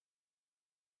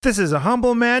This is a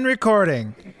humble man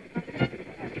recording.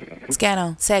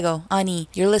 Scano, Sego, Ani,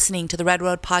 you're listening to the Red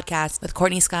Road Podcast with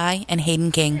Courtney Sky and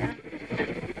Hayden King.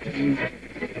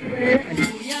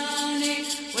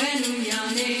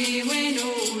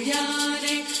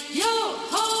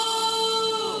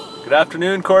 Good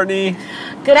afternoon, Courtney.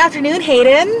 Good afternoon,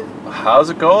 Hayden.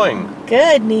 How's it going?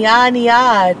 Good. Nia.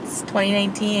 It's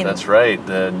 2019. That's right.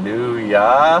 The new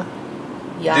ya.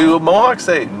 Yeah. Do Mohawks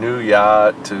say new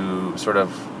ya to sort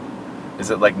of... Is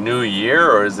it like New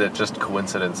Year, or is it just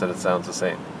coincidence that it sounds the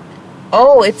same?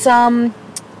 Oh, it's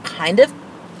kind of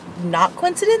not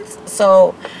coincidence.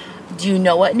 So, do you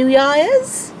know what New Ya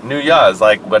is? New ya is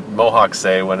like what Mohawks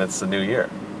say when it's the New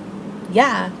Year.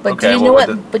 Yeah, but Okay, do you know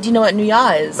what? But do you know what New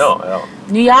Ya is? No, I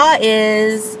don't. New Ya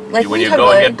is like When you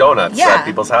go and get donuts at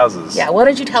people's houses. Yeah, why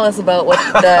don't you tell us about what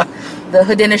the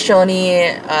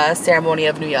Haudenosaunee ceremony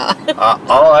of New Ya?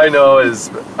 All I know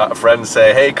is friends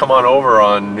say, "Hey, come on over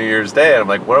on New Year's Day," and I'm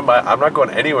like, "What am I? I'm not going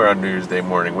anywhere on New Year's Day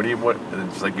morning. What?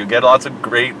 It's like you get lots of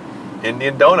great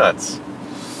Indian donuts."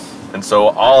 And so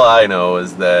all I know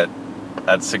is that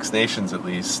at Six Nations, at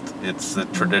least, it's the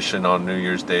tradition on New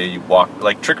Year's Day. You walk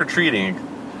like trick or treating.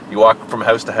 You walk from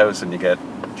house to house and you get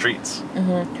treats.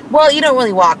 Mm-hmm. Well, you don't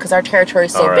really walk because our territory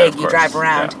is so big. You drive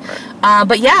around. Yeah, right.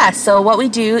 But yeah, so what we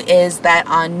do is that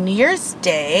on New Year's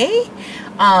Day,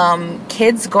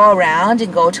 kids go around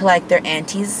and go to like their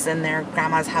aunties and their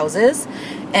grandma's houses,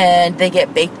 and they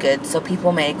get baked goods. So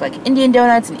people make like Indian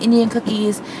donuts and Indian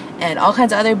cookies and all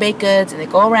kinds of other baked goods, and they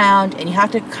go around, and you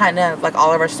have to kind of like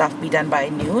all of our stuff be done by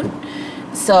noon.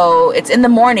 So it's in the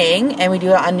morning, and we do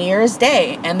it on New Year's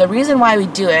Day. And the reason why we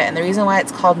do it, and the reason why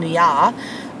it's called New Ya,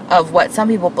 of what some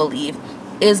people believe,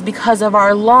 is because of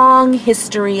our long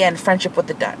history and friendship with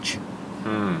the Dutch.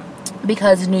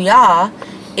 Because New Ya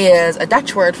is a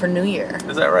Dutch word for New Year.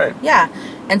 Is that right? Yeah.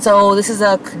 And so this is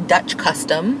a Dutch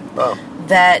custom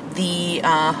that the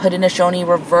Haudenosaunee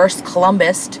reverse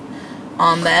Columbused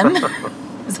on them.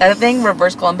 Is that a thing?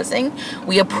 Reverse Columbusing?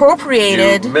 We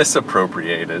appropriated... You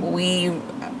misappropriated.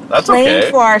 That's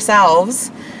claimed for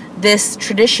ourselves this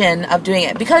tradition of doing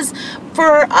it. Because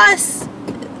for us,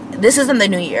 this isn't the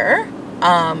New Year.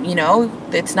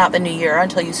 It's not the New Year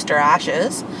until you stir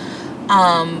ashes.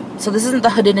 So this isn't the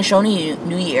Haudenosaunee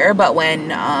New Year, but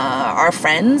when our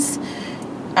friends,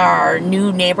 our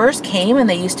new neighbors came and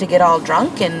they used to get all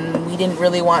drunk, and we didn't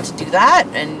really want to do that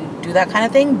and do that kind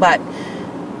of thing, but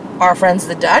our friends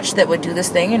the Dutch that would do this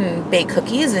thing and bake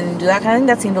cookies and do that kind of thing,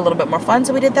 that seemed a little bit more fun,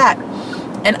 so we did that.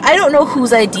 And I don't know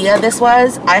whose idea this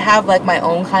was. I have like my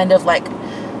own kind of like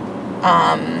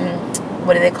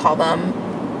what do they call them,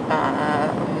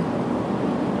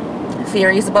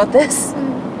 theories about this.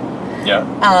 Yeah.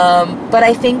 But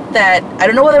I think that, I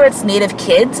don't know whether it's native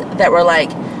kids that were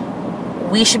like,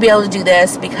 we should be able to do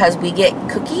this because we get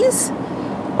cookies,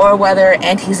 or whether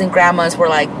aunties and grandmas were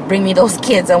like, bring me those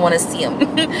kids, I want to see them.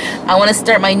 I want to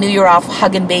start my New Year off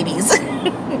hugging babies.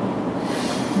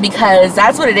 Because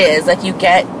that's what it is. Like, you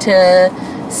get to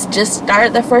just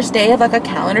start the first day of like a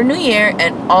calendar New Year,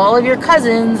 and all of your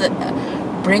cousins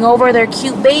bring over their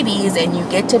cute babies, and you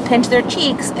get to pinch their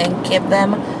cheeks and give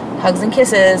them hugs and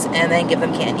kisses, and then give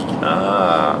them candy.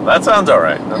 That sounds all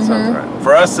right. That sounds all right.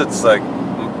 For us, it's like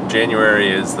January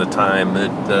is the time,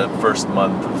 the first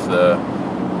month of the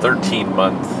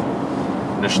 13-month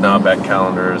Unist'ot'en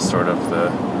calendar is sort of the...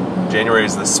 January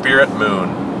is the spirit moon,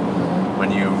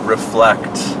 when you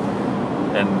reflect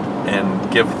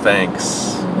and give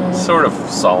thanks. It's sort of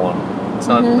solemn. It's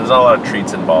not. There's not a lot of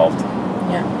treats involved.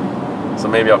 Yeah. So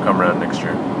maybe I'll come around next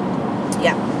year.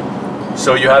 Yeah.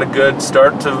 So you had a good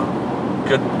start to...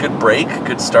 Good break,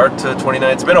 good start to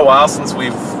 29. It's been a while since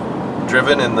we've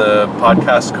driven in the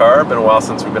podcast car. Been a while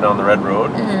since we've been on the Red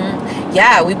Road.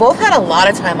 Yeah, we both had a lot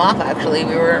of time off, actually.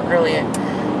 We weren't really...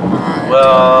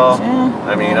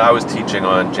 I mean, I was teaching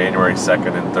on January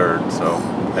 2nd and 3rd, so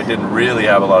I didn't really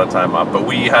have a lot of time off. But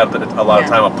we had a lot of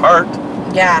time apart.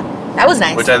 Yeah, that was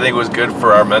nice. Which I think was good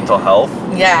for our mental health.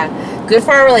 Yeah, good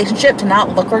for our relationship to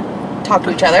not look or talk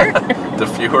to each other. The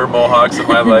fewer Mohawks in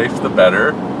my life, the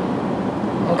better.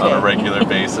 Okay. On a regular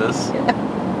basis.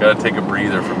 Gotta take a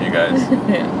breather from you guys.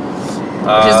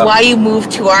 Which is why you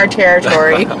moved to our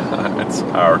territory. It's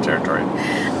our territory.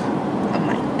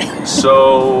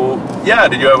 So, yeah,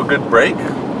 did you have a good break?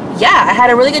 Yeah, I had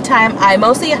a really good time. I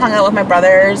mostly hung out with my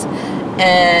brothers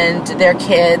and their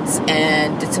kids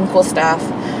and did some cool stuff.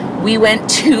 We went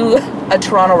to a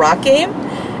Toronto Rock game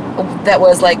that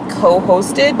was like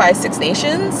co-hosted by Six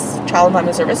Nations, Child and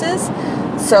Family Services.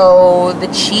 So the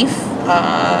Chief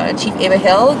Ava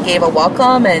Hill, gave a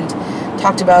welcome and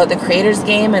talked about the Creators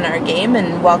game and our game,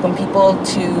 and welcomed people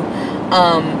to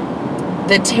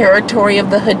the territory of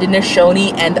the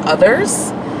Haudenosaunee and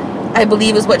others, I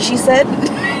believe is what she said.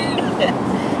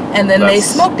 And then they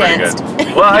smoke danced.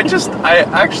 Well, I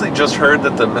actually just heard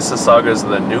that the Mississaugas of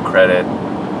the New Credit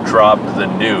dropped the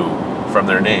new from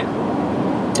their name.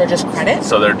 They're just credit?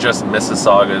 So they're just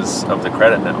Mississaugas of the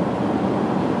Credit now.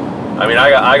 I mean,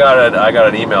 I got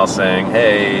an email saying,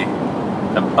 hey,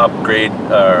 upgrade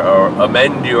or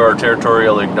amend your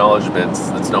territorial acknowledgements.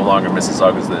 It's no longer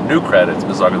Mississaugas of the New Credit, it's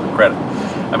Mississaugas of the Credit.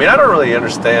 I mean, I don't really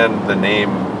understand the name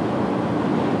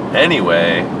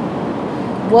anyway.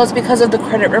 Well, it's because of the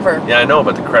Credit River. Yeah, I know,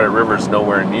 but the Credit River is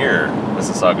nowhere near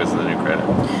Mississaugas of the New Credit.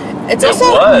 It's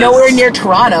also nowhere near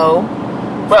Toronto.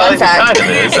 Well, it kind of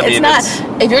is. I mean, it's not.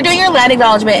 If you're doing your land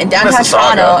acknowledgement in downtown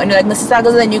Toronto and you're like Mississaugas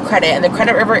of the New Credit, and the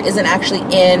Credit River isn't actually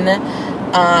in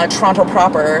Toronto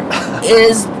proper,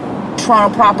 is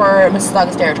Toronto proper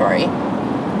Mississaugas territory?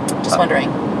 Just wondering.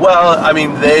 Well, I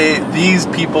mean, these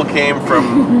people came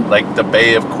from like the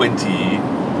Bay of Quinte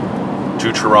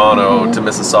to Toronto to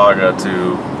Mississauga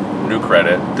to New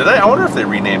Credit. I wonder if they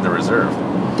renamed the reserve.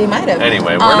 They might have.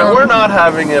 Anyway, we're not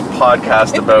having a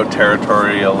podcast about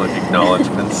territorial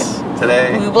acknowledgements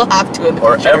today. We will have to in the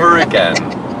future. Or ever again.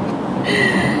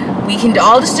 We can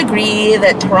all just agree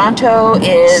that Toronto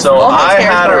is So I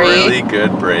had a really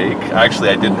good break. Actually,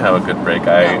 I didn't have a good break.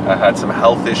 I had some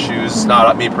health issues.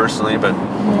 Not me personally, but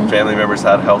family members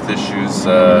had health issues.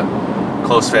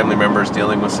 Close family members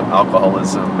dealing with some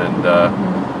alcoholism. And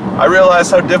I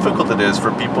realized how difficult it is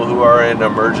for people who are in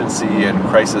emergency and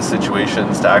crisis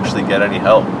situations to actually get any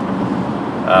help.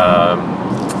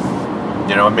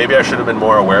 Maybe I should have been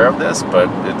more aware of this, but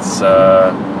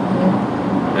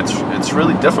it's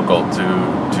really difficult to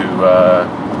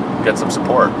get some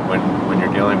support when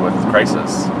you're dealing with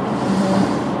crisis.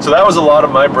 So that was a lot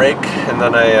of my break, and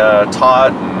then I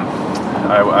taught,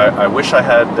 and I wish I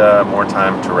had more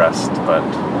time to rest, but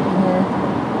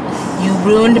you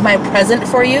ruined my present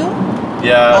for you.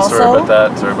 Yeah, also?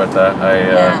 Sorry about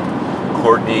that.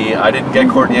 Courtney, I didn't get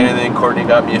Courtney anything. Courtney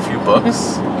got me a few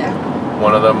books. Yeah.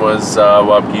 One of them was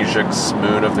Wabgijik's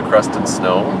Moon of the Crusted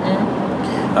Snow,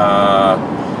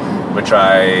 which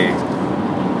I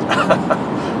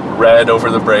read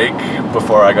over the break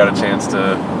before I got a chance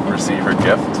to receive her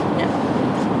gift.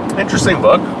 Yeah. Interesting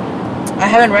book. I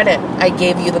haven't read it. I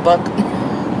gave you the book.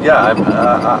 Yeah,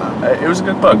 it was a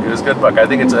good book. I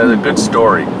think it's a good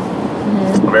story.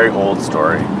 A very old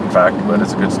story, in fact, but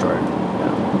it's a good story.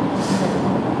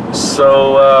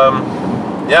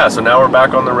 Yeah. So now we're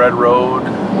back on the red road.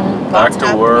 Back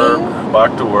to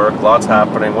work. Lots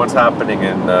happening. What's happening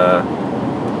in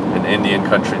Indian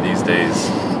country these days?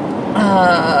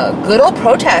 Good old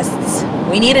protests.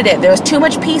 We needed it. There was too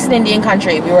much peace in Indian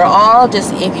country. We were all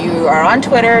just, if you are on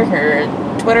Twitter, you're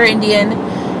Twitter Indian,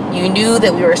 you knew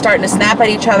that we were starting to snap at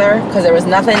each other because there was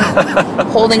nothing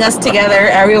holding us together.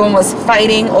 Everyone was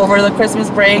fighting over the Christmas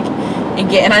break and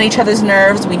getting on each other's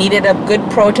nerves. We needed a good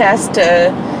protest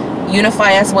to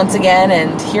unify us once again,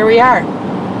 and here we are.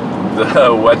 The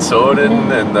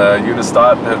Unist'ot'en and the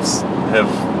Unist'ot'en have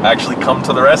actually come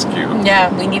to the rescue.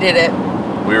 Yeah, we needed it.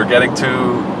 We were getting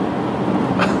to...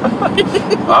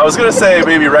 I was going to say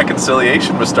maybe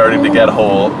reconciliation was starting to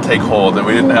take hold, and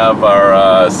we didn't have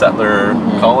our settler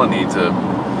colony to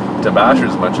bash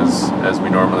as much as we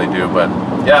normally do. But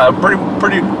yeah, pretty.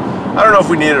 I don't know if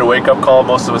we needed a wake-up call.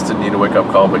 Most of us didn't need a wake-up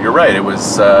call, but you're right. It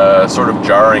was sort of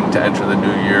jarring to enter the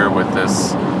new year with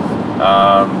this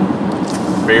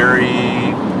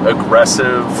very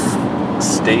aggressive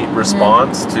state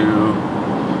response to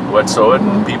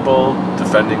Unist'ot'en people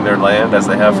defending their land as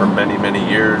they have for many, many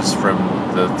years from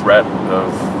the threat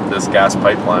of this gas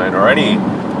pipeline or any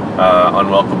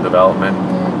unwelcome development,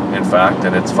 in fact,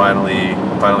 and it's finally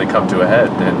come to a head.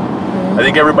 And I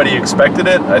think everybody expected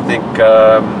it. I think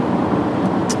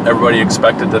everybody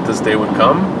expected that this day would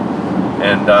come,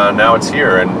 and now it's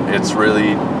here, and it's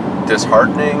really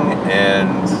disheartening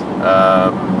and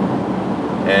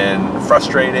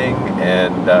frustrating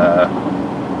and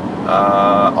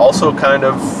also kind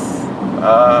of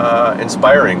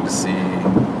inspiring to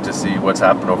see what's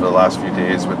happened over the last few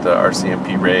days with the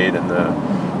RCMP raid and the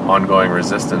ongoing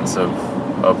resistance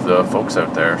of the folks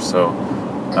out there. So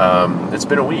it's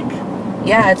been a week.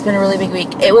 Yeah, it's been a really big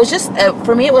week. It was just,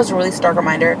 for me, it was a really stark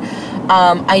reminder.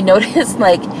 I noticed,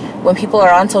 like, when people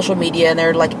are on social media and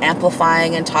they're, like,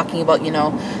 amplifying and talking about,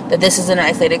 that this isn't an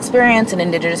isolated experience and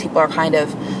Indigenous people are kind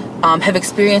of have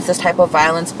experienced this type of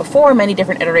violence before, many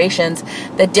different iterations,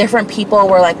 that different people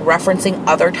were, like, referencing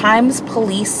other times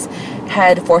police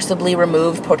had forcibly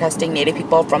removed protesting Native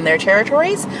people from their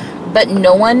territories. but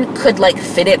no one could like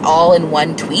fit it all in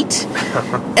one tweet.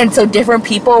 And so different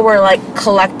people were like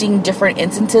collecting different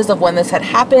instances of when this had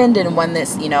happened, and when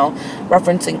this, you know,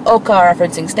 referencing Oka,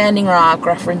 referencing Standing Rock,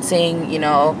 referencing, you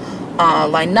know,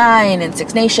 Line 9 and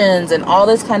Six Nations and all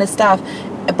this kind of stuff.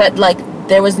 But like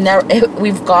there was never,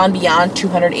 we've gone beyond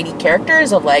 280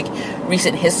 characters of like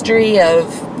recent history of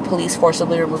police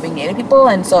forcibly removing Native people,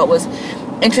 and so it was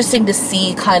interesting to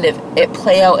see kind of it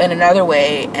play out in another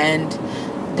way, and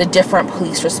the different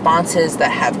police responses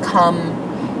that have come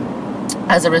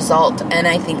as a result. And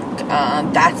I think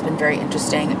that's been very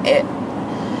interesting. It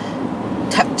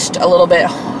touched a little bit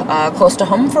close to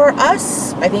home for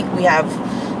us. I think we have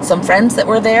some friends that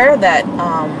were there that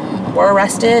were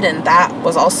arrested, and that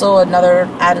was also another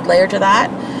added layer to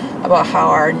that, about how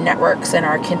our networks and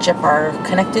our kinship are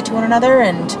connected to one another.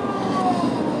 And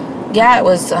yeah, it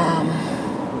was a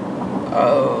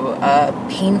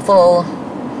painful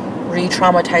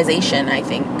re-traumatization, I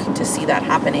think, to see that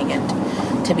happening, and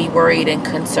to be worried and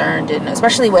concerned, and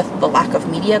especially with the lack of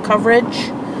media coverage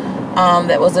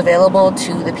that was available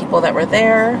to the people that were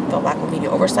there, the lack of media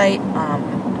oversight.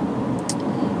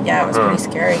 Yeah, it was pretty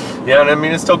scary. Yeah, and I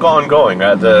mean, it's still ongoing.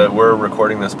 We're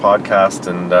recording this podcast,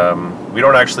 and we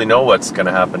don't actually know what's going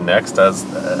to happen next. As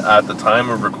at the time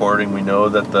of recording, we know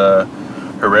that the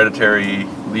hereditary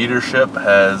leadership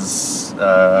has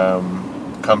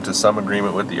come to some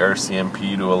agreement with the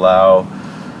RCMP to allow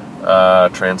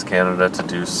TransCanada to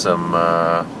do some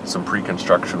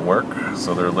pre-construction work.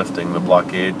 So they're lifting the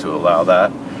blockade to allow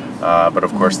that. But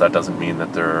of course, that doesn't mean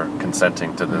that they're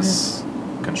consenting to this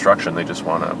construction. They just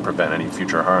want to prevent any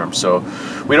future harm. So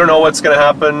we don't know what's going to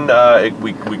happen.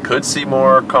 We could see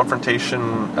more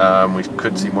confrontation. We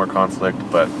could see more conflict.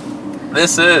 But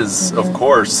this is, of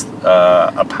course,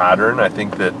 a pattern. I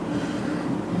think that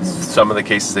some of the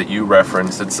cases that you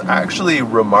referenced, it's actually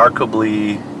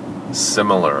remarkably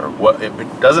similar.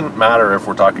 It doesn't matter if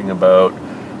we're talking about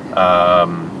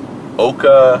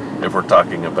Oka, if we're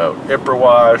talking about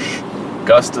Ipperwash,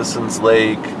 Gustafson's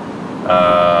Lake,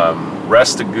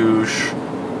 Restigouche,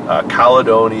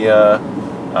 Caledonia,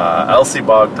 Elsie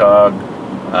Bogtog.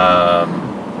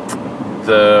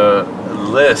 The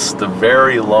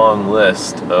very long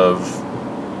list of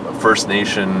First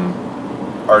Nation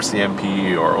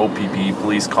RCMP or OPP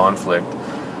police conflict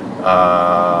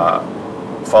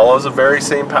follows a very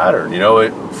same pattern. You know,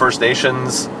 First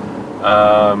Nations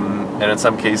and in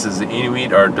some cases the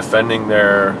Inuit are defending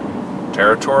their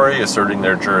territory, asserting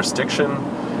their jurisdiction.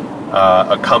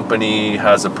 A company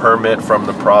has a permit from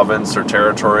the province or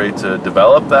territory to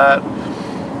develop that.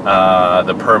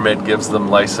 The permit gives them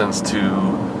license to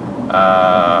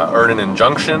earn an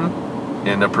injunction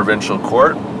in a provincial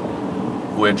court,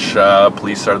 which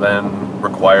police are then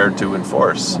required to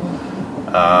enforce.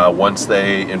 Once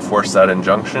they enforce that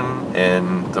injunction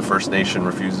and the First Nation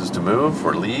refuses to move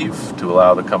or leave to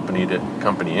allow the company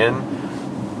in,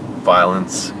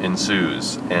 violence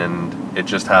ensues, and it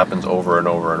just happens over and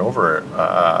over and over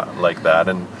like that.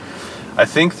 And I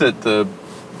think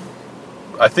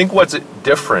what's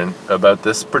different about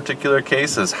this particular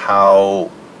case is how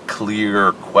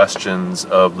clear questions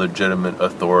of legitimate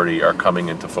authority are coming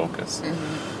into focus.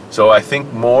 So I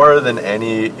think more than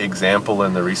any example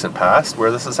in the recent past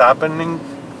where this is happening,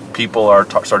 people are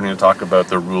starting to talk about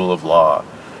the rule of law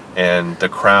and the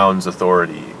Crown's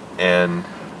authority and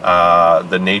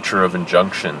the nature of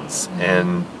injunctions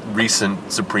and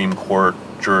recent Supreme Court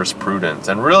jurisprudence,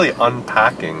 and really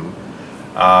unpacking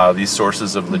these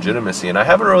sources of legitimacy. And I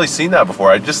haven't really seen that before.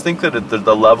 I just think that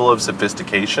the level of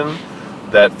sophistication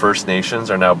that First Nations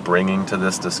are now bringing to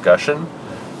this discussion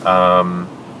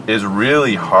is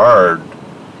really hard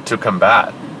to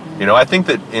combat. You know, I think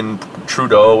that in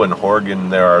Trudeau and Horgan,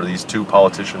 there are these two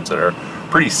politicians that are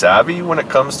pretty savvy when it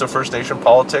comes to First Nation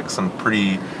politics and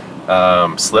pretty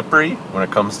slippery when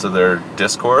it comes to their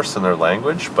discourse and their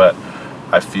language. But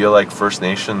I feel like First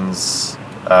Nations,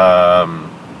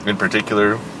 in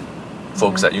particular,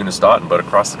 folks at Unist'ot'en, but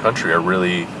across the country, are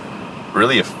really,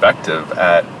 really effective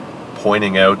at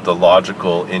pointing out the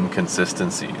logical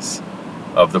inconsistencies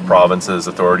of the province's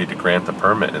authority to grant the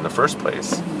permit in the first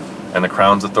place, and the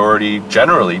Crown's authority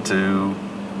generally to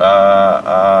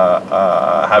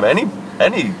have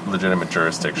any legitimate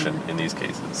jurisdiction in these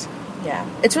cases. Yeah,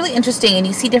 it's really interesting, and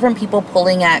you see different people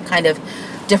pulling at kind of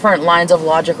different lines of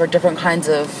logic or different kinds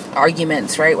of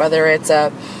arguments, right? Whether it's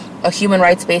a human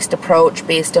rights-based approach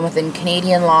based within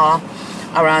Canadian law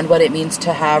around what it means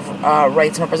to have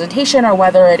rights and representation, or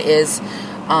whether it is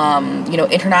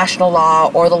international law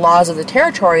or the laws of the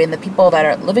territory and the people that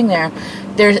are living there.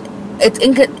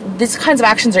 These kinds of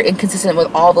actions are inconsistent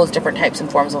with all those different types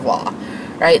and forms of law,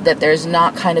 right? That there's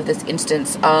not kind of this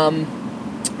instance.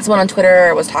 Someone on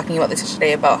Twitter was talking about this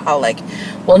yesterday about how, like,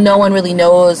 well, no one really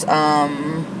knows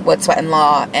what's Unist'ot'en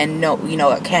law, and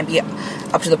it can't be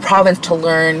up to the province to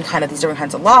learn kind of these different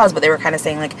kinds of laws, but they were kind of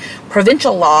saying, like,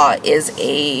 provincial law is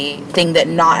a thing that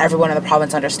not everyone in the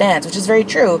province understands, which is very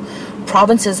true.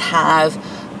 Provinces have,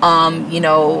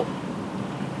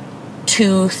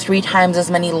 2-3 times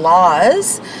as many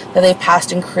laws that they've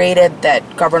passed and created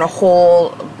that govern a whole,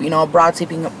 broad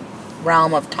sweeping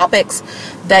realm of topics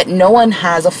that no one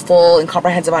has a full and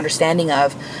comprehensive understanding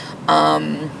of.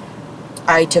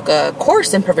 I took a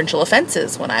course in provincial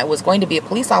offenses when I was going to be a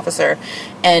police officer,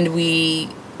 and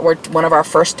one of our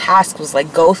first tasks was,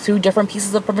 like, go through different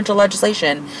pieces of provincial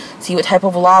legislation, see what type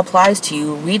of law applies to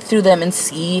you, read through them and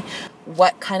see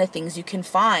what kind of things you can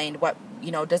find, what,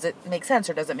 does it make sense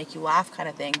or does it make you laugh kind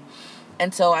of thing.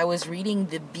 And so I was reading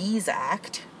the Bees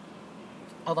Act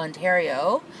of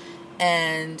Ontario,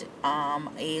 and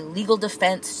a legal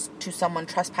defense to someone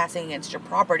trespassing against your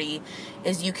property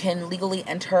is you can legally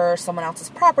enter someone else's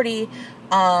property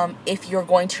if you're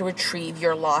going to retrieve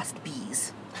your lost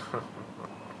bees.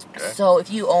 Okay. So if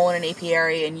you own an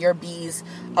apiary and your bees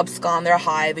abscond their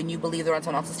hive and you believe they're on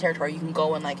someone else's territory, you can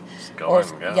go and, like, you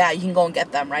can go and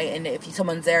get them, right? And if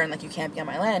someone's there and, like, you can't be on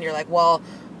my land, you're like, well,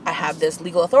 I have this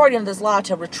legal authority under this law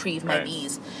to retrieve my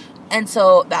bees. And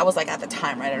so that was, like, at the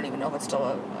time, right? I don't even know if it's still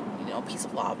a piece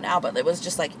of law now, but it was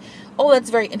just like, oh,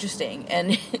 that's very interesting.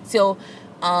 And so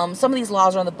some of these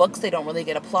laws are on the books. They don't really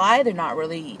get applied. They're not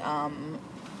really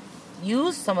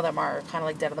used. Some of them are kind of,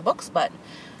 like, dead on the books, but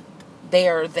they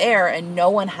are there, and no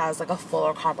one has, like, a full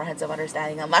or comprehensive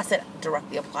understanding unless it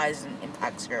directly applies and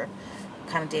impacts your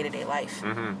kind of day-to-day life.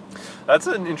 Mm-hmm. That's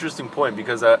an interesting point,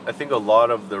 because I think a lot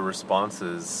of the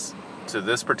responses to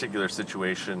this particular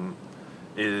situation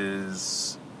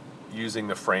is using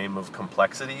the frame of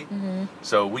complexity. Mm-hmm.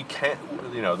 So we can't,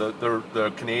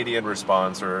 the Canadian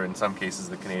response, or in some cases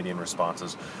the Canadian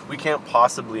responses, we can't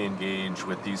possibly engage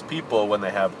with these people when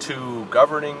they have two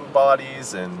governing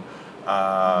bodies and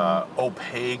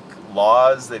opaque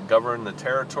laws that govern the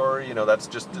territory. That's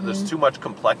just, there's too much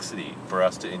complexity for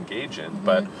us to engage in.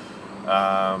 Mm-hmm.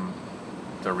 But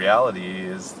the reality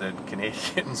is that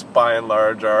Canadians, by and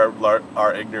large,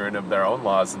 are ignorant of their own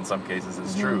laws in some cases.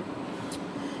 It's true.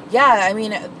 Yeah, I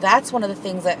mean, that's one of the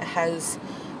things that has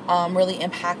really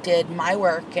impacted my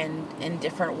work and in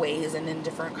different ways and in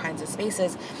different kinds of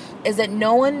spaces, is that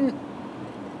not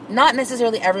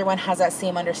necessarily everyone has that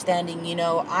same understanding.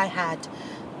 I had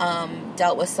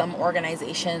dealt with some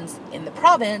organizations in the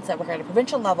province that work at a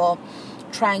provincial level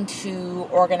trying to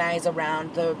organize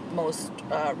around the most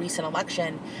recent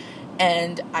election,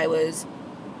 and I was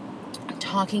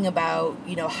talking about,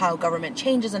 how government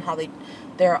changes and how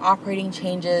their operating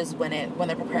changes when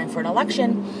they're preparing for an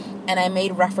election, and I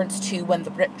made reference to when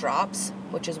the writ drops,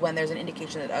 which is when there's an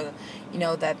indication that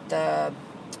that the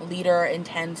leader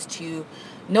intends to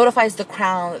notifies the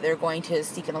Crown that they're going to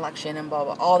seek an election and blah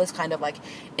blah, all this kind of, like,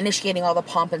 initiating all the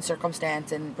pomp and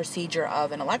circumstance and procedure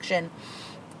of an election.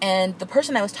 And the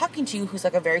person I was talking to, who's,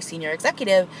 like, a very senior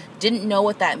executive, didn't know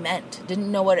what that meant,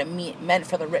 didn't know what it meant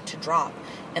for the writ to drop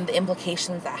and the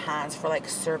implications that has for, like,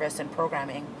 service and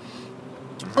programming.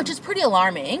 Which is pretty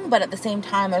alarming, but at the same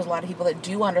time, there's a lot of people that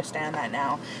do understand that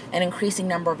now. An increasing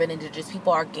number of Indigenous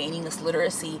people are gaining this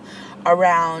literacy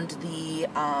around the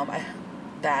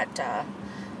that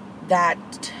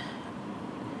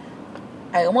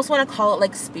I almost want to call it,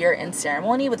 like, spirit and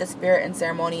ceremony, but the spirit and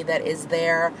ceremony that is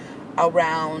there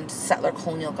around settler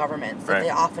colonial governments that they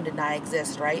often deny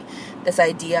exist, right? This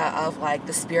idea of, like,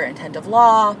 the spirit intent of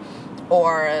law,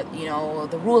 or,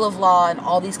 the rule of law, and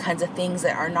all these kinds of things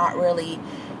that are not really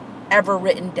ever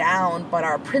written down, but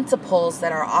are principles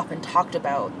that are often talked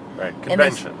about. Right,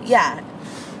 conventions. Yeah.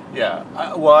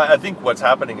 Well, I think what's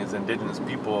happening is Indigenous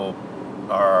people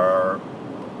are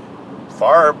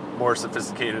far more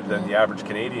sophisticated than the average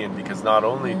Canadian, because not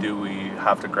only do we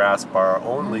have to grasp our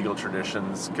own legal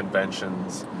traditions,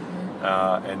 conventions,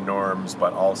 and norms,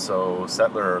 but also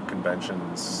settler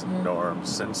conventions,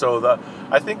 norms. And so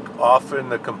I think often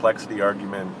the complexity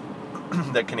argument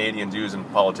that Canadians use and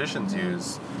politicians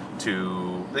use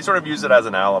they sort of use it as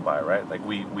an alibi, right? Like,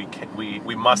 we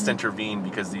must intervene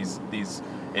because these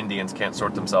Indians can't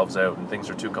sort themselves out and things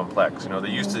are too complex. They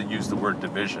used to use the word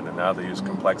division, and now they use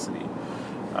complexity.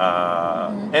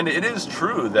 And it is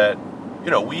true that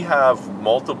we have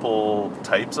multiple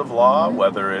types of law,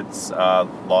 whether it's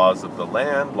laws of the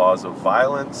land, laws of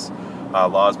violence,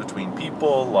 laws between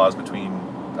people, laws between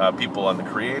people and the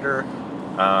Creator.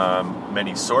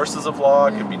 Many sources of law.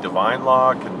 It can be divine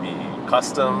law, can be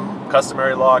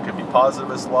customary law, can be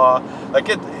positivist law. Like,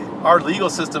 our legal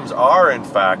systems are in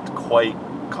fact quite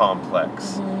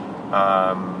complex.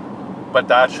 But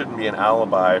that shouldn't be an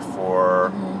alibi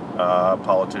for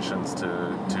politicians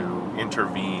to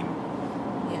intervene.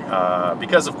 Yeah.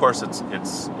 Because of course it's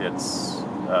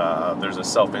there's a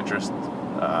self-interest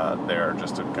there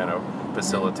just to kind of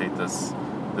facilitate this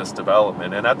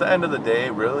development. And at the end of the day,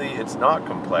 really, it's not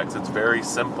complex. It's very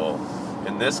simple.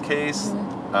 In this case,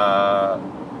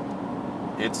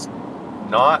 it's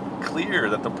not clear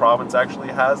that the province actually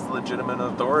has legitimate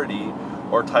authority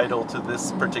or title to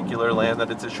this particular land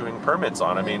that it's issuing permits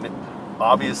on. I mean,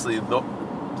 obviously,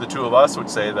 the two of us would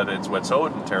say that it's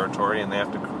Wet'suwet'en territory, and they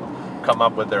have to come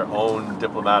up with their own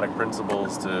diplomatic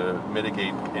principles to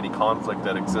mitigate any conflict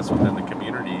that exists within the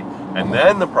community. And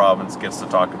then the province gets to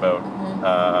talk about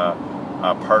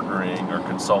partnering or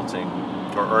consulting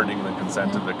or earning the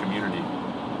consent of the community.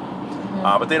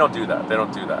 But they don't do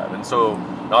that. And so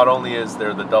not only is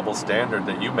there the double standard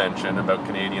that you mentioned about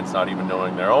Canadians not even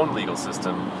knowing their own legal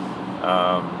system,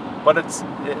 but it's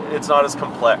not as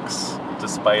complex,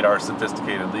 despite our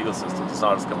sophisticated legal systems. It's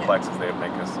not as complex as they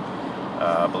make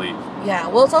us believe. Yeah,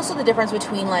 well, it's also the difference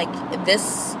between, like,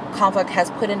 this conflict has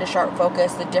put into sharp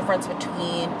focus the difference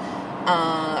between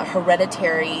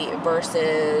hereditary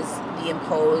versus the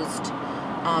imposed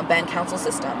band council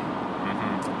system.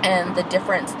 And the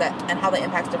difference and how that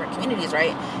impacts different communities,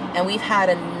 right? And we've had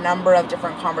a number of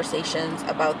different conversations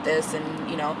about this, and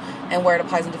and where it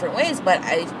applies in different ways. But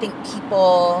I think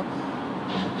people,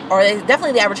 or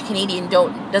definitely the average Canadian,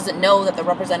 doesn't know that the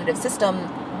representative system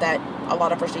that a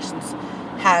lot of First Nations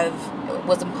have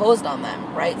was imposed on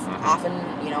them, right? Often,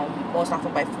 most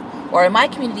often or in my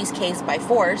community's case, by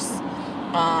force.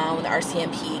 When the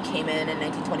RCMP came in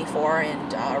 1924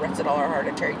 and arrested all our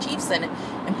hereditary chiefs and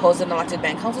imposed an elected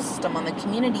band council system on the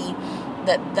community,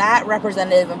 that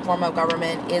representative and form of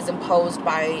government is imposed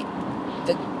by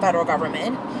the federal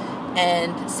government.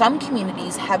 And some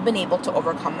communities have been able to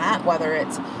overcome that, whether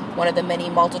it's one of the many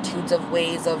multitudes of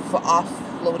ways of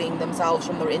offloading themselves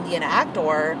from the Indian Act,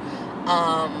 or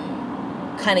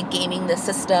kind of gaming the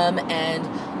system and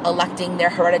electing their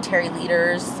hereditary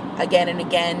leaders again and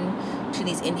again to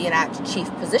these Indian Act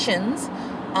chief positions.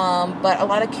 But a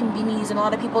lot of communities and a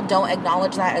lot of people don't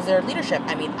acknowledge that as their leadership.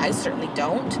 I mean, I certainly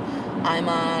don't. I'm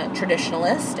a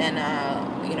traditionalist, and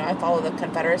I follow the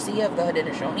Confederacy of the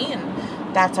Haudenosaunee,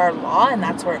 and that's our law, and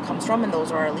that's where it comes from, and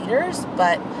those are our leaders.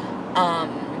 But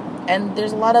and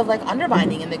there's a lot of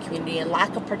undermining in the community and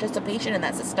lack of participation in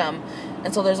that system,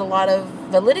 and so there's a lot of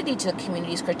validity to the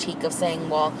community's critique of saying,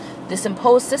 well, this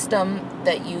imposed system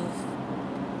that you've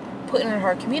put into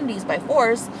our communities by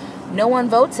force, no one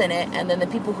votes in it, and then the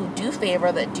people who do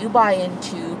favor, that do buy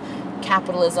into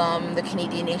capitalism, the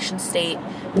Canadian nation state,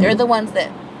 they're the ones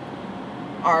that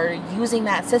are using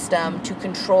that system to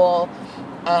control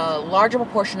a larger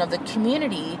proportion of the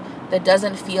community that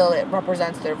doesn't feel it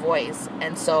represents their voice,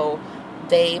 and so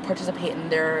they participate in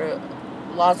their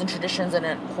laws and traditions in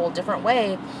a whole different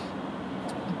way.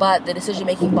 But the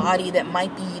decision-making body that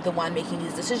might be the one making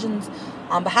these decisions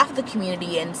on behalf of the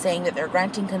community and saying that they're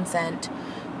granting consent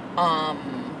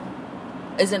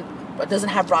doesn't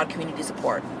have broad community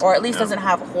support, or at least doesn't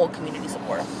have whole community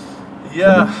support.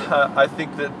 Yeah, I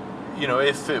think that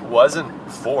if it wasn't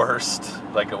forced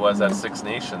like it was at Six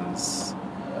Nations,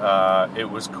 it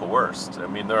was coerced. I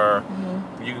mean,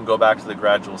 you can go back to the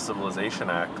Gradual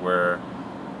Civilization Act, where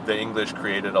the English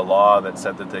created a law that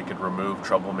said that they could remove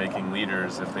troublemaking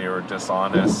leaders if they were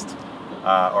dishonest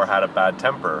or had a bad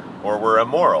temper or were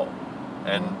immoral.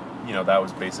 And, that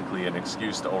was basically an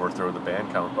excuse to overthrow the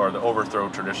band council, or to overthrow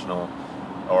traditional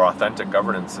or authentic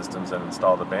governance systems and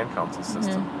install the band council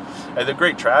system. And the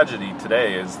great tragedy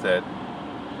today is that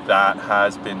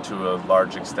has been to a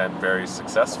large extent very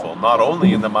successful, not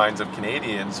only in the minds of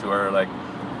Canadians who are like,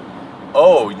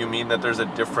 oh, you mean that there's a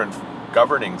different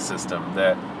governing system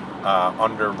that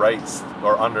underwrites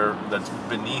that's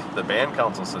beneath the band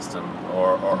council system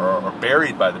or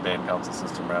buried by the band council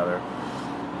system rather.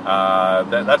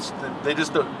 They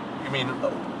just don't. You mean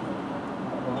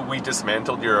we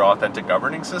dismantled your authentic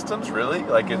governing systems? Really?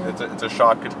 It's a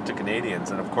shock to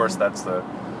Canadians, and of course that's the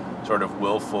sort of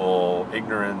willful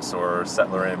ignorance or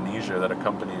settler amnesia that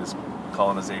accompanies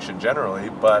colonization generally.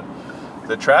 But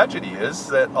the tragedy is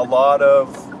that a lot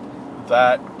of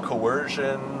that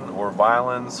coercion or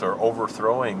violence or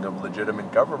overthrowing of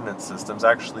legitimate government systems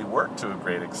actually work to a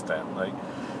great extent. Like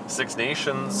Six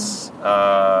Nations,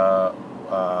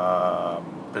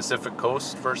 Pacific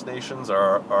Coast First Nations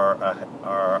are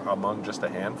among just a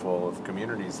handful of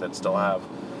communities that still have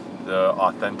the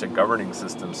authentic governing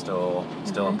system still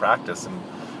in practice. And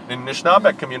in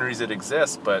Nishnawbek communities it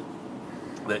exists, but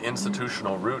the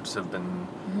institutional roots have been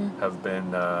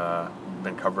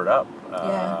covered up,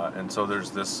 and so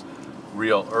there's this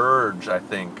real urge, I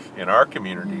think, in our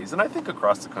communities, and I think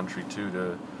across the country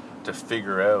too, to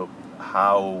figure out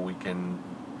how we can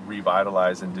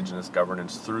revitalize Indigenous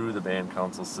governance through the band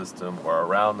council system or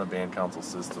around the band council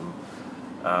system,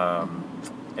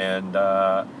 and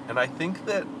I think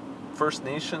that First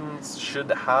Nations should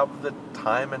have the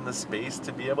time and the space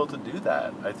to be able to do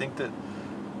that. I think that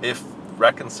if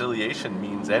reconciliation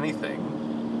means anything,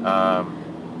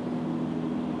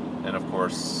 and of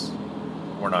course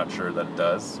we're not sure that it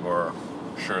does, or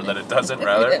sure that it doesn't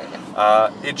rather,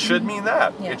 it should mean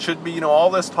that. It should be,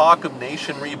 all this talk of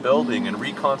nation rebuilding and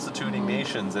reconstituting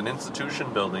nations and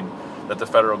institution building that the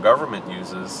federal government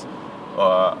uses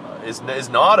is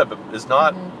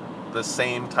not the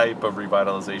same type of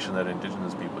revitalization that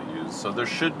Indigenous people use. So there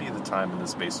should be the time and the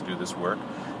space to do this work.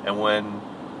 And when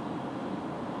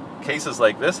cases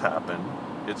like this happen,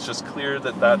 it's just clear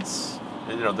that that's,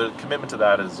 the commitment to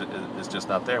that is just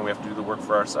not there, and we have to do the work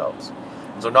for ourselves.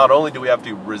 And so not only do we have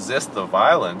to resist the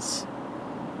violence,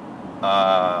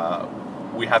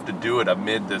 we have to do it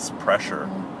amid this pressure.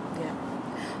 Yeah.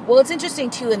 Well, it's interesting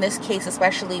too in this case,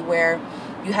 especially where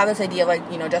you have this idea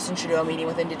of Justin Trudeau meeting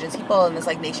with Indigenous people in this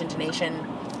nation to nation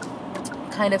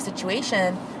kind of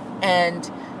situation,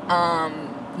 and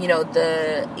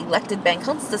the elected bank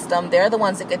council system, they're the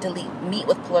ones that get to meet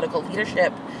with political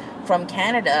leadership from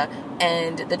Canada,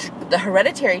 and the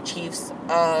hereditary chiefs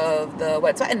of the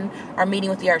Wet'suwet'en are meeting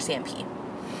with the RCMP.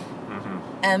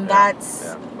 And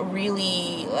that's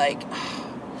really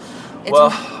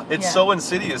it's so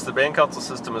insidious. The band council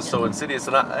system is so insidious,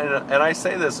 and I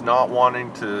say this not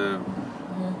wanting to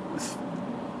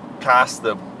cast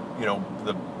the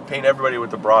paint everybody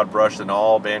with the broad brush, and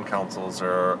all band councils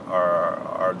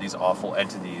are these awful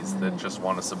entities that just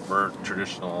want to subvert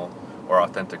traditional or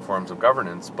authentic forms of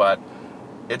governance. But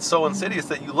it's so insidious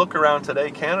that you look around today,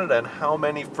 Canada, and how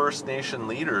many First Nation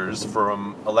leaders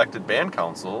from elected band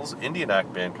councils, Indian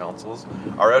Act band councils,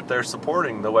 are out there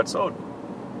supporting the Wet'suwet'en.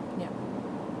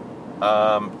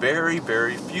 Very,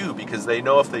 very few, because they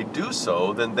know if they do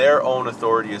so, then their own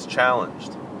authority is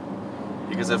challenged.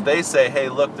 Because if they say, hey,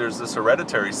 look, there's this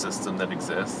hereditary system that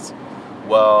exists,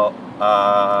 well,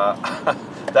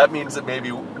 that means that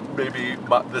maybe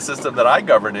the system that I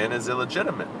govern in is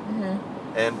illegitimate.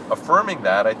 And affirming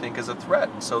that, I think, is a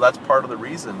threat. So that's part of the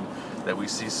reason that we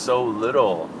see so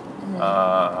little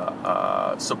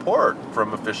support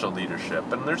from official leadership.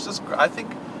 And there's this, I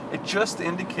think, it just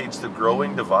indicates the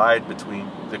growing divide between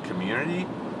the community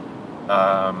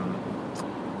and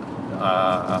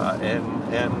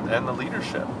the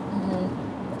leadership.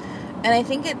 And I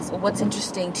think what's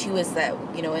interesting too is that,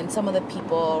 in some of the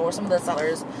people or some of the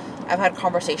settlers I've had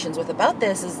conversations with about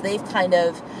this, is they've kind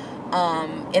of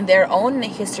in their own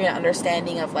history and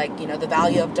understanding of the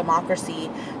value of democracy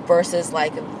versus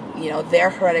their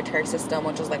hereditary system,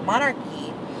 which is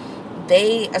monarchy,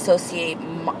 they associate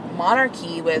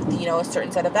monarchy with a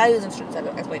certain set of values and a certain set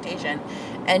of exploitation,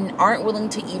 and aren't willing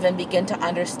to even begin to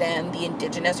understand the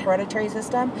Indigenous hereditary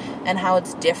system and how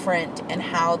it's different, and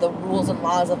how the rules and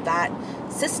laws of that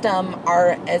system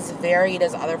are as varied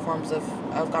as other forms of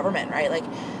government, right?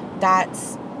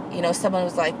 That's, someone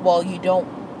was like, well, you don't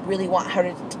really want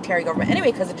hereditary government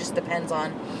anyway, because it just depends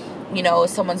on,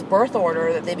 someone's birth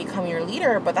order that they become your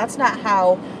leader. But that's not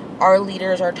how our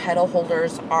leaders, our title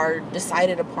holders, are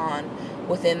decided upon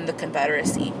within the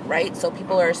Confederacy, right? So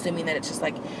people are assuming that it's just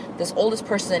this oldest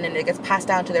person, and it gets passed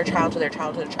down to their child, to their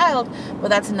child, to their child, but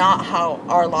that's not how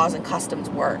our laws and customs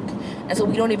work. And so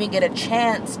we don't even get a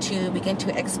chance to begin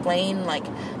to explain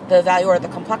the value or the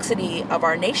complexity of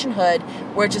our nationhood.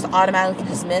 We're just automatically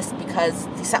dismissed because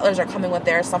the settlers are coming with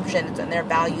their assumptions and their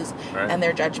values and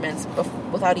their judgments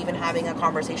without even having a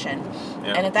conversation.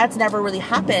 And if that's never really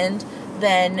happened,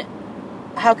 then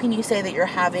how can you say that you're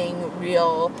having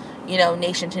real,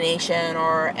 nation to nation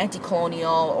or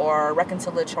anti-colonial or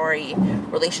reconciliatory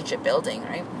relationship building,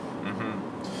 right?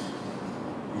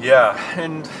 Yeah,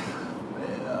 and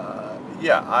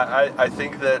I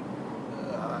think that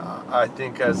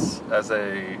as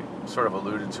I sort of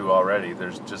alluded to already,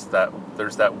 there's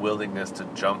that willingness to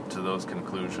jump to those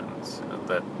conclusions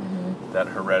that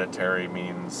hereditary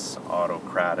means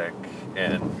autocratic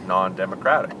and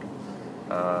non-democratic.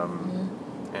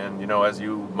 And, as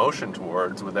you motion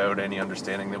towards, without any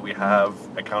understanding that we have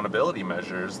accountability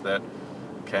measures that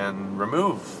can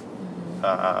remove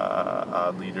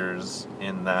leaders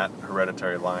in that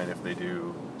hereditary line if they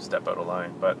do step out of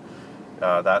line. But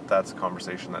that's a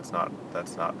conversation that's not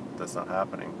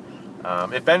happening.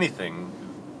 If anything,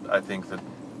 I think that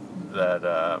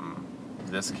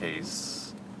this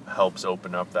case helps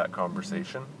open up that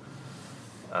conversation,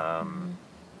 and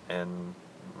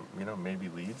maybe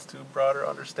leads to broader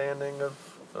understanding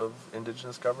of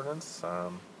Indigenous governance. I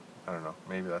don't know.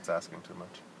 Maybe that's asking too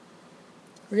much.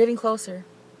 We're getting closer.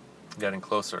 Getting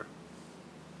closer.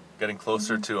 Getting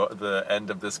closer to the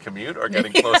end of this commute, or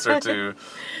getting closer to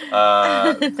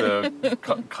the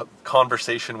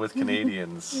conversation with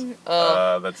Canadians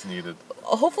that's needed.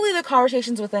 Hopefully the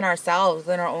conversations within ourselves,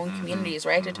 within our own communities,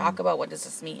 right? To talk about what does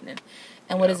this mean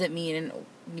and what does it mean,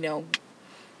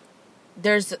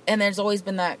 and there's always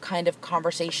been that kind of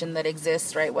conversation that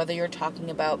exists, right? Whether you're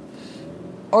talking about,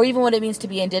 or even what it means to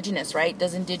be Indigenous, right?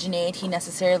 Does indigeneity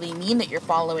necessarily mean that you're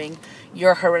following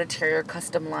your hereditary or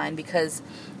custom line?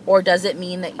 Or does it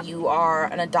mean that you are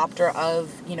an adopter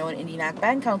of, an Indian Act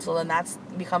Band Council, and that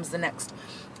becomes the next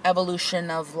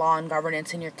evolution of law and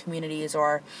governance in your communities,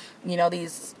 or,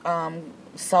 these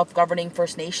self-governing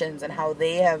First Nations and how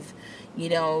they have,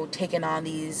 taken on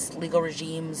these legal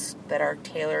regimes that are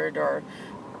tailored or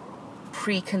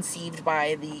preconceived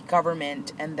by the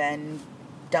government and then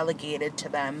delegated to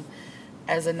them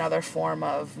as another form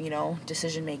of,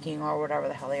 decision-making or whatever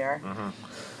the hell they are. Mm-hmm.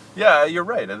 Yeah, you're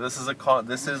right. And this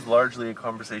is largely a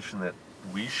conversation that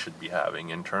we should be having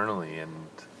internally, and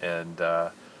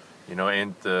the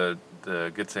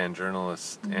Gitxsan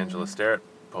journalist Angela Sterrett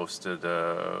posted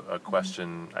a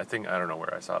question. I don't know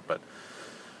where I saw it, but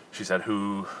she said,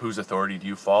 "Whose authority do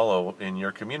you follow in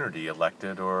your community,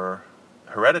 elected or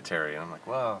hereditary?" And I'm like,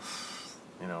 well,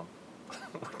 we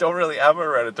don't really have a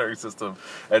hereditary system,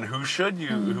 and who should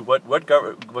you?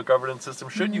 What governance system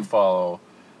should you follow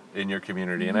in your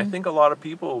community? And I think a lot of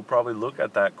people will probably look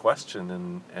at that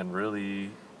question and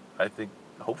really, I think,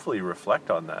 hopefully reflect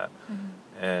on that.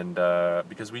 And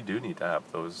because we do need to have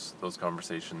those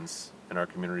conversations in our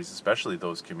communities, especially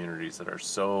those communities that are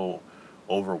so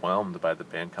overwhelmed by the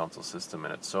band council system,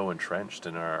 and it's so entrenched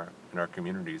in our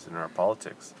communities, in our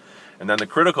politics. And then the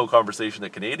critical conversation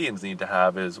that Canadians need to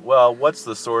have is, well, what's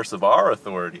the source of our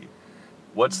authority?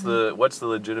 What's the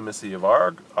legitimacy of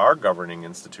our governing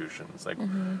institutions? Like,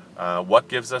 what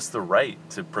gives us the right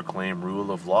to proclaim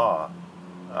rule of law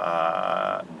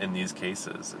in these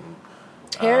cases? And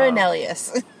Terra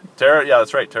Nullius. Yeah,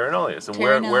 that's right, Terra Nullius. And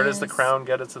where does the Crown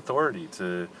get its authority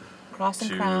to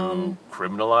Crown,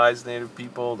 criminalize Native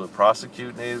people, to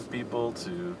prosecute Native people,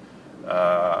 to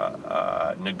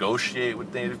negotiate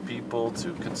with Native people,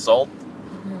 to consult?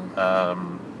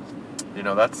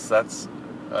 That's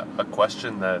a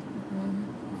question that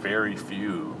very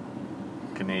few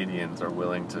Canadians are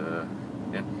willing to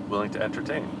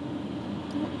entertain.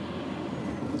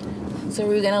 So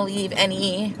we're going to leave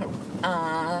any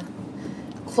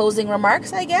closing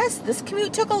remarks, I guess. This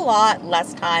commute took a lot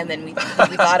less time than we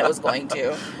thought it was going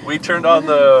to. We turned on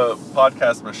the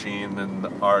podcast machine and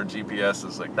our GPS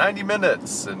is like 90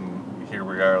 minutes, and here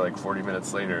we are like 40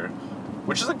 minutes later,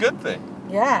 which is a good thing.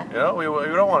 Yeah. We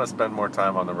don't want to spend more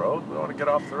time on the road. We want to get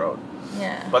off the road.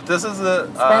 Yeah. But this is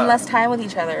spend less time with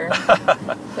each other.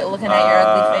 Quit looking at your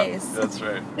ugly face. That's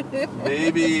right.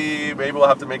 Maybe we'll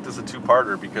have to make this a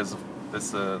two-parter, because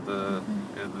this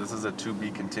is a to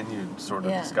be continued sort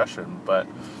of discussion. But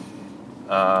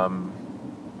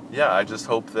I just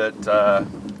hope that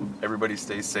everybody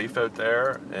stays safe out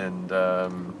there, and I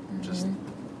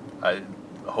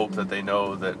hope that they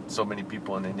know that so many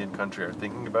people in Indian country are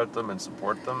thinking about them and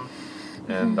support them,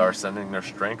 and are sending their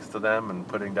strength to them and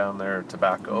putting down their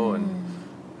tobacco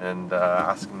and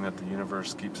asking that the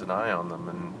universe keeps an eye on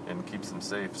them and keeps them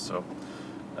safe. So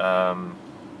I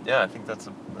think that's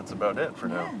about it for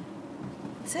now.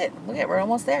 That's it. Look at, we're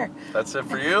almost there. That's it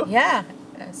for you? Yeah.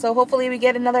 So hopefully we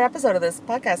get another episode of this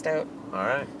podcast out. All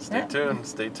right. Stay tuned.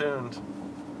 Stay tuned.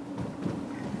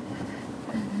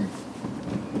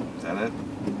 Is that it?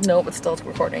 Nope, it's still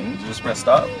recording. Did you just press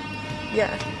stop?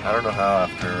 Yeah. I don't know how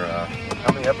after...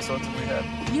 how many episodes have we had?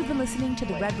 You've been listening to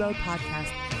the Red Road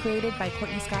Podcast, created by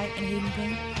Courtney and Hayden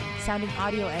King, sound and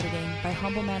audio editing by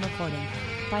Humble Man Recording.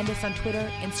 Find us on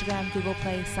Twitter, Instagram, Google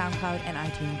Play, SoundCloud, and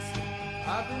iTunes.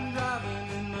 I've been driving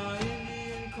in